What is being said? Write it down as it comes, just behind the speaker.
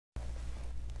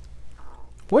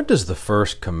What does the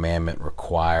first commandment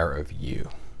require of you?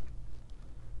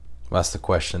 Well, that's the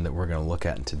question that we're going to look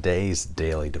at in today's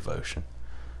daily devotion.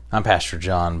 I'm Pastor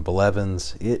John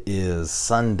Blevins. It is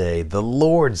Sunday, the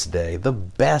Lord's Day, the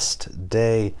best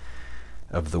day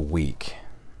of the week,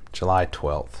 July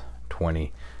 12th,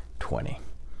 2020.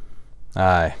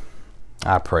 I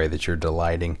pray that you're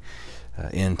delighting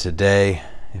in today.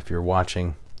 If you're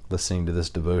watching, listening to this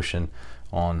devotion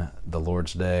on the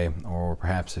Lord's Day, or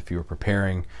perhaps if you're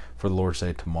preparing for the Lord's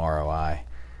Day tomorrow, I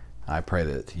pray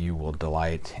that you will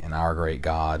delight in our great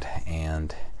God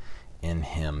and in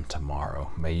Him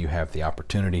tomorrow. May you have the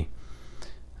opportunity,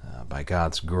 by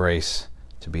God's grace,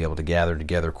 to be able to gather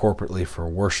together corporately for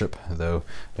worship, though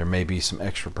there may be some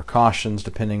extra precautions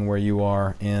depending where you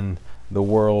are in the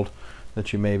world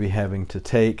that you may be having to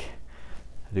take.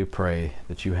 I do pray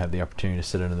that you have the opportunity to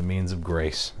sit under the means of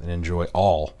grace and enjoy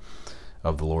all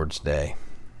of the Lord's Day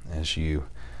as you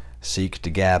seek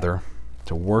to gather,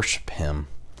 to worship Him,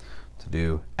 to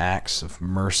do acts of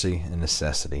mercy and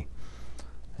necessity,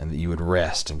 and that you would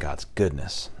rest in God's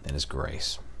goodness and His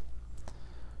grace.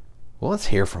 Well, let's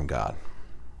hear from God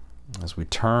as we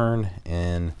turn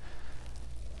in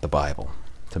the Bible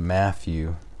to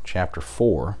Matthew chapter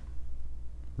 4,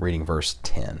 reading verse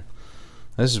 10.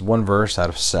 This is one verse out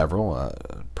of several,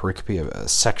 a pericope, a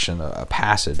section, a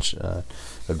passage, a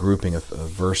grouping of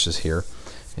verses here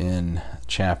in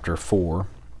chapter 4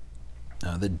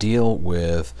 that deal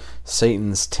with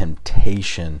Satan's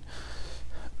temptation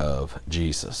of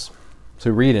Jesus.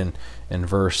 So read in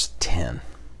verse 10.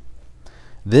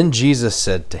 Then Jesus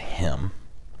said to him,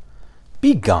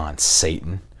 "Begone,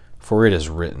 Satan, for it is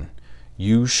written,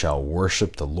 you shall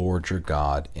worship the Lord your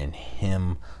God, and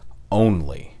Him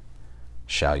only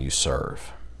shall you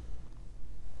serve."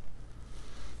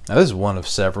 Now, this is one of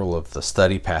several of the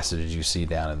study passages you see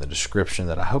down in the description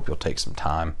that I hope you'll take some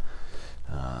time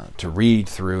to read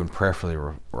through and prayerfully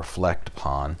reflect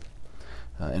upon.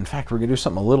 In fact, we're going to do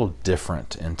something a little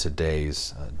different in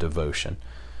today's devotion.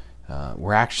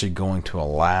 We're actually going to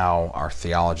allow our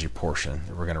theology portion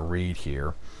that we're going to read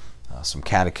here, some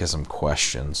catechism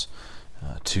questions,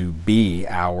 to be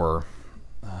the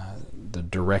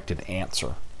directed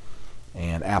answer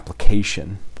and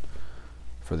application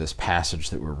for this passage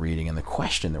that we're reading, and the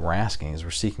question that we're asking as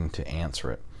we're seeking to answer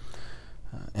it.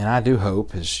 And I do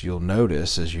hope, as you'll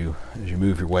notice as you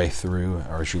move your way through,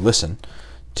 or as you listen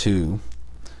to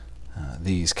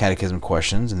these catechism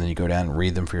questions, and then you go down and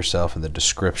read them for yourself in the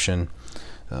description,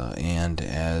 and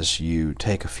as you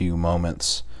take a few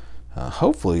moments,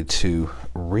 hopefully to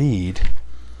read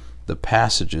the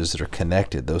passages that are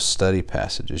connected, those study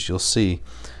passages, you'll see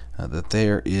that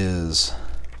there is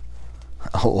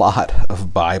a lot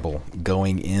of Bible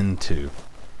going into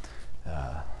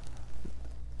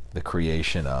the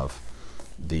creation of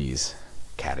these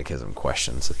catechism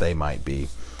questions, that they might be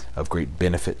of great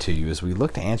benefit to you as we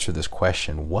look to answer this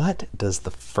question: what does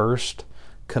the first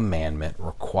commandment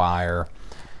require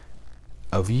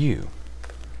of you?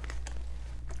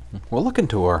 We'll look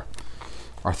into our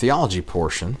theology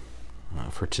portion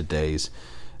for today's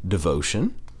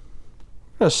devotion.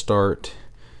 We're going to start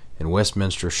in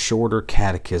Westminster Shorter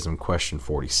Catechism, question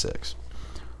 46.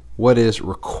 What is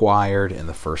required in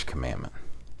the first commandment?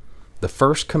 The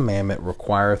first commandment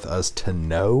requireth us to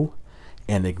know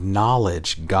and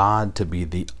acknowledge God to be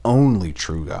the only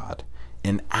true God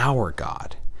and our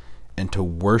God, and to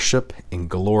worship and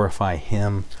glorify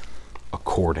Him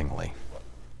accordingly.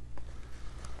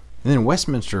 And then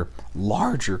Westminster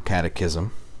Larger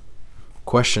Catechism,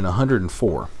 question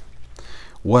 104.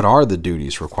 What are the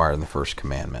duties required in the first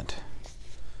commandment?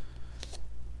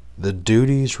 The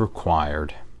duties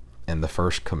required in the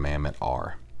first commandment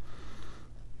are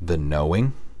the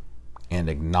knowing and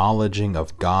acknowledging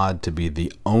of God to be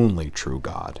the only true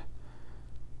God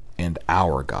and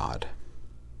our God,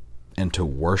 and to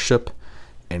worship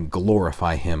and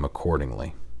glorify Him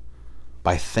accordingly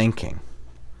by thinking,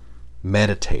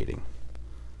 meditating,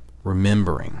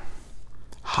 remembering,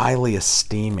 highly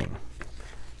esteeming,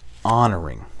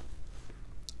 honoring,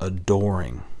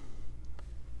 adoring,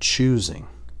 choosing,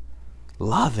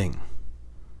 loving,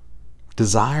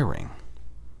 desiring,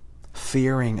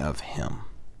 fearing of Him,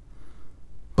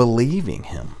 believing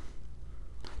Him,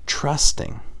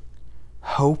 trusting,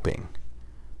 hoping,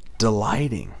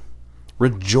 delighting,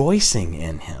 rejoicing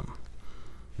in Him,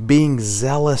 being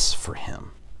zealous for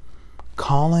Him,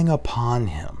 calling upon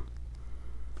Him,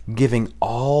 giving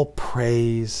all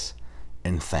praise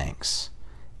and thanks,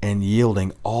 and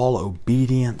yielding all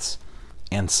obedience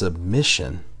and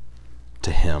submission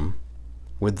to Him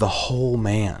with the whole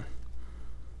man,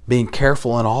 being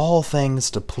careful in all things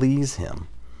to please Him,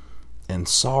 and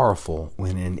sorrowful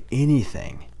when in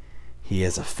anything he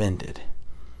is offended,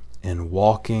 and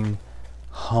walking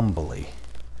humbly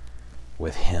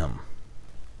with him.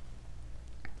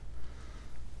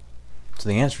 So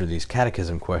the answer to these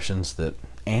catechism questions that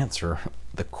answer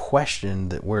the question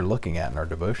that we're looking at in our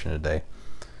devotion today,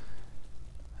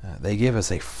 they give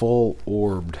us a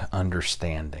full-orbed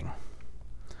understanding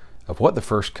of what the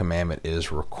first commandment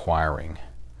is requiring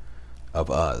of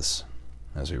us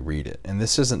as we read it. And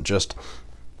this isn't just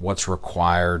what's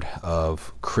required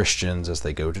of Christians as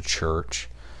they go to church.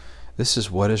 This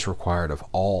is what is required of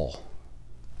all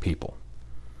people,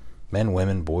 men,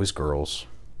 women, boys, girls,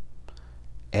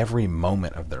 every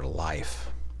moment of their life.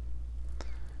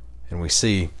 And we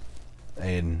see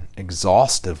an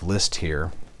exhaustive list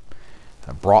here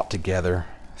brought together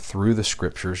through the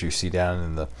scriptures. You see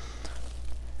down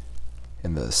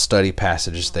in the study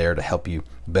passages there to help you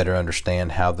better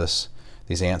understand how these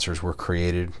answers were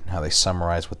created, how they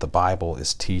summarize what the Bible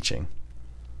is teaching.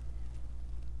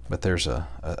 But there's a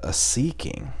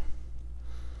seeking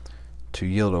to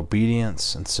yield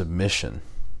obedience and submission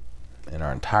in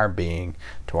our entire being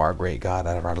to our great God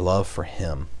out of our love for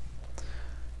him.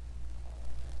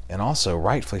 And also,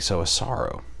 rightfully so, a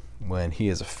sorrow when he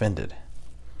is offended,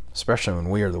 especially when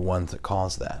we are the ones that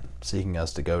cause that, seeking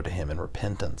us to go to him in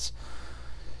repentance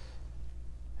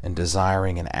and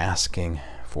desiring and asking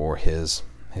for his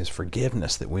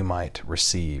forgiveness that we might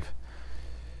receive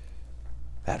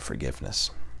that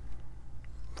forgiveness.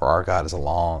 For our God is a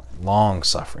long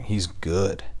suffering. He's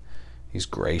good. He's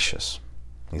gracious.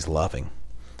 He's loving.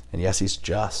 And yes, he's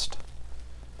just.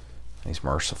 He's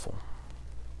merciful.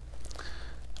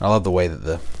 I love the way that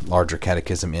the larger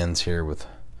catechism ends here with,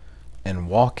 and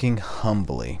walking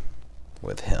humbly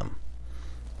with him.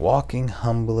 Walking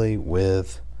humbly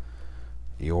with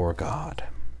your God.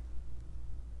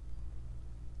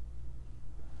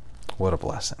 What a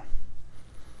blessing.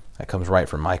 That comes right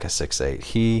from Micah 6:8.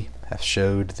 He hath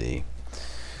showed thee,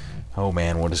 oh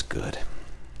man, what is good.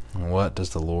 And what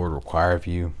does the Lord require of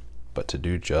you but to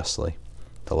do justly,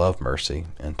 to love mercy,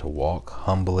 and to walk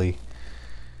humbly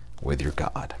with your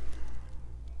God.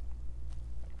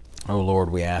 Oh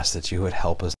Lord, we ask that you would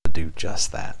help us to do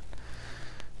just that.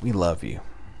 We love you.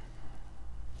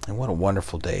 And what a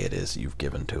wonderful day it is that you've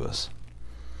given to us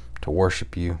to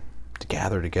worship you, to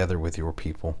gather together with your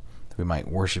people, that we might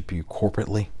worship you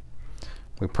corporately.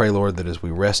 We pray, Lord, that as we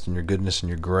rest in your goodness and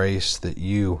your grace, that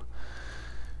you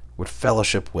would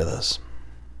fellowship with us,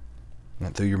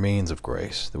 and through your means of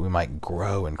grace, that we might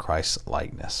grow in Christ's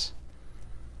likeness.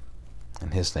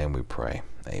 In his name we pray.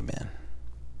 Amen.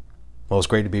 Well, it's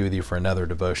great to be with you for another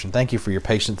devotion. Thank you for your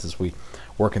patience as we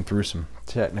working through some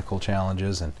technical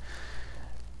challenges, and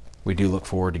we do look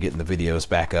forward to getting the videos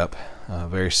back up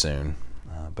very soon.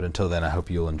 But until then, I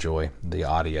hope you'll enjoy the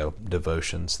audio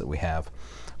devotions that we have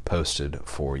posted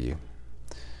for you.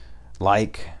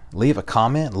 Leave a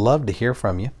comment. Love to hear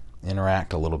from you.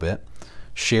 Interact a little bit.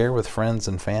 Share with friends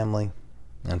and family.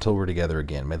 Until we're together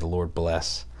again, may the Lord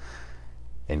bless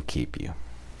and keep you.